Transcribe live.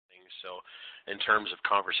So in terms of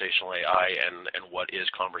conversational AI and what is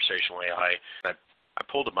conversational AI, I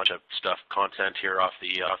pulled a bunch of content here off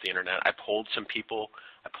the internet. I polled some people.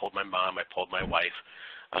 I polled my mom. I polled my wife.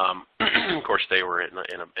 Of course, they were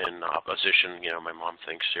in opposition. You know, my mom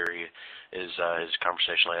thinks Siri is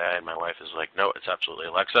conversational AI, and my wife is like, no, it's absolutely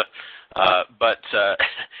Alexa. But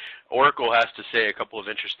Oracle has to say a couple of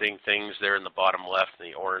interesting things there in the bottom left in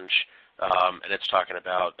the orange, and it's talking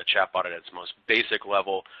about the chatbot at its most basic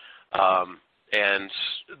level. And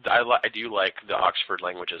I do like the Oxford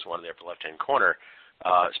languages one in the upper left-hand corner.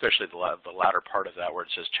 Especially the latter part of that, where it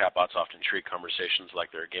says chatbots often treat conversations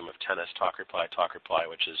like they're a game of tennis, talk reply,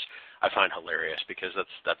 which is I find hilarious because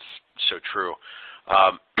that's so true.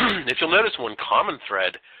 If you'll notice, one common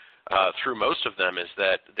thread through most of them is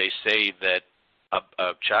that they say that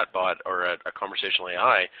a chatbot or a conversational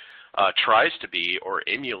AI tries to be or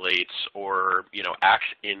emulates or acts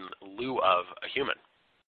in lieu of a human,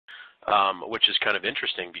 which is kind of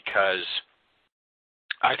interesting because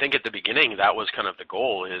I think at the beginning that was kind of the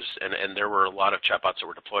goal and there were a lot of chatbots that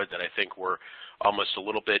were deployed that I think were almost a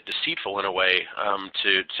little bit deceitful in a way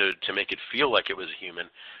to make it feel like it was a human,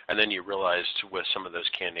 and then you realized with some of those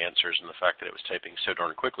canned answers and the fact that it was typing so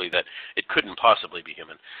darn quickly that it couldn't possibly be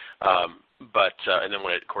human. And then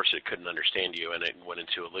when of course it couldn't understand you and it went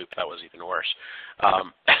into a loop, that was even worse.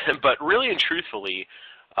 But really and truthfully,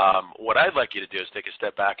 what I'd like you to do is take a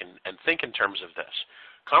step back and think in terms of this.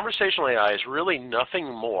 Conversational AI is really nothing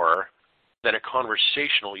more than a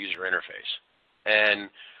conversational user interface.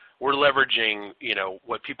 And we're leveraging,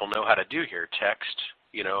 what people know how to do here, text,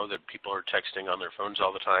 that people are texting on their phones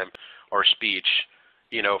all the time, or speech,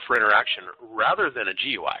 for interaction rather than a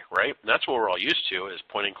GUI, right? And that's what we're all used to is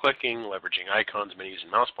pointing, clicking, leveraging icons, menus,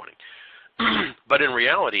 and mouse pointing. But in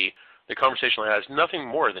reality, the conversational AI is nothing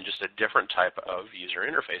more than just a different type of user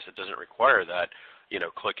interface that doesn't require that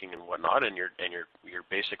clicking and whatnot, and you're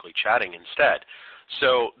basically chatting instead.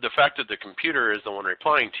 So the fact that the computer is the one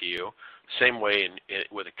replying to you, same way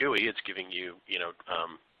with a GUI, it's giving you,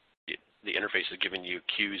 the interface is giving you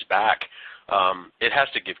cues back. It has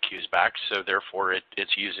to give cues back, so therefore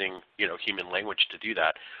it's using human language to do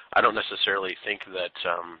that. I don't necessarily think that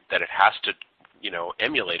that it has to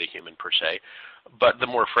emulate a human per se, but the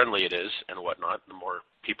more friendly it is and whatnot, the more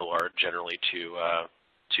people are generally to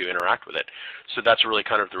interact with it. So that's really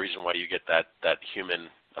kind of the reason why you get that human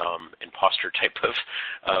imposter type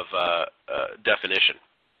of definition.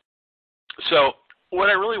 So what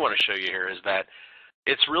I really want to show you here is that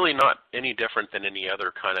it's really not any different than any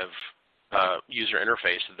other kind of user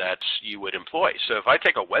interface that you would employ. So if I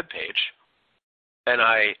take a web page and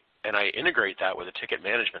I integrate that with a ticket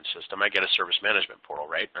management system, I get a service management portal,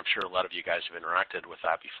 right? I'm sure a lot of you guys have interacted with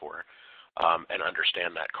that before and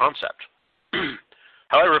understand that concept.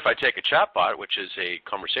 However, if I take a chatbot, which is a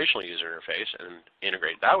conversational user interface, and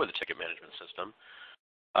integrate that with a ticket management system,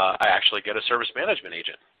 I actually get a service management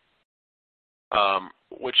agent,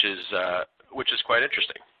 which is quite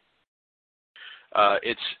interesting.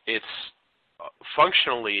 It's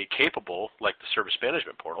functionally capable, like the service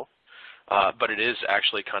management portal, but it is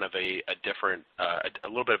actually kind of a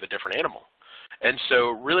little bit of a different animal. And so,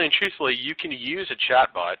 really and truthfully, you can use a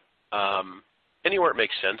chatbot anywhere it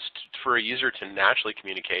makes sense for a user to naturally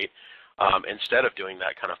communicate instead of doing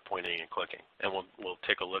that kind of pointing and clicking. And we'll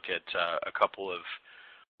take a look at a couple of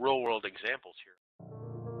real-world examples here.